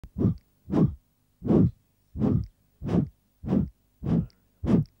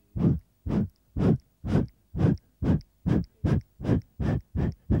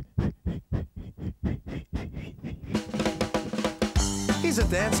Here's a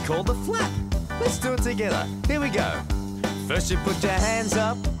dance called the flap. Let's do it together. Here we go. First you put your hands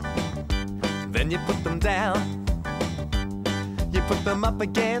up, then you put them down. You put them up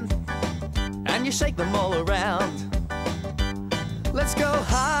again, and you shake them all around. Let's go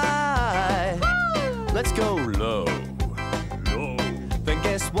high, let's go low, low. Then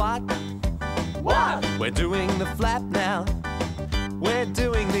guess what? What? We're doing the flap now. We're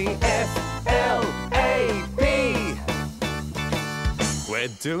doing the F-L-A-P. We're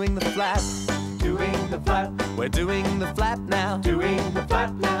doing the flap. Doing the flap. We're doing the flap now. Doing the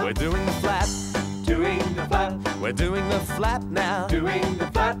flap now. We're doing the flap. Doing the flap. We're doing the flap now. Doing the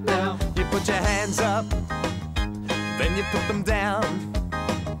flap now. You put your hands up, then you put them down.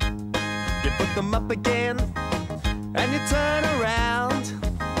 You put them up again, and you turn around.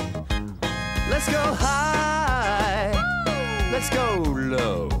 Let's go high, let's go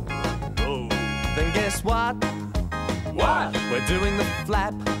low, low. Then guess what? What? We're doing the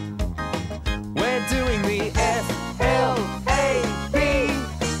flap. We're doing the F-L-A-P.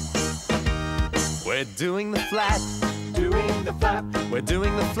 We're doing the flap. Doing the flap. We're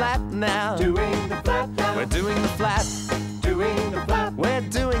doing the flap now. Doing the flap now. We're doing the flap. Doing the flap. We're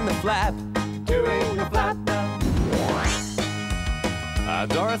doing the flap. Doing the flap now.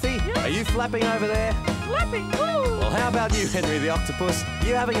 Dorothy, yes? Are you flapping over there? Flapping, woo! Well, how about you, Henry the Octopus?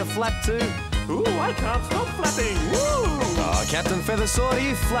 You having a flap too? Ooh, I can't stop flapping, woo! Oh, Captain Feathersword, are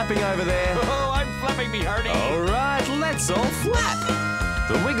you flapping over there? Oh, I'm flapping me, Hardy! All right, let's all flap!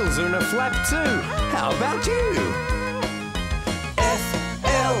 The Wiggles are in a flap too. How about you?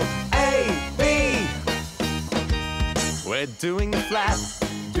 F-L-A-P. We're doing the flap.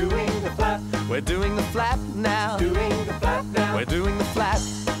 Doing the flap. We're doing the flap now. Doing the flap now. We're doing the flap.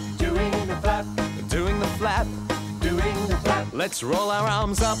 Doing the flap. Doing the flap. Doing the flap. Let's roll our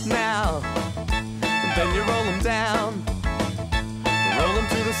arms up now. Then you roll them down. Roll them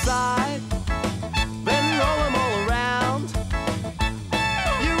to the side. Then roll them all around.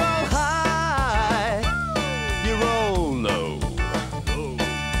 You roll high. You roll low.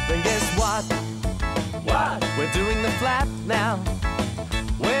 Then guess what? What? We're doing the flap now.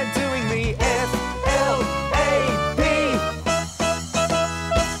 We're doing the F-L-A-P.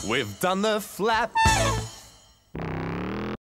 We've done the flap.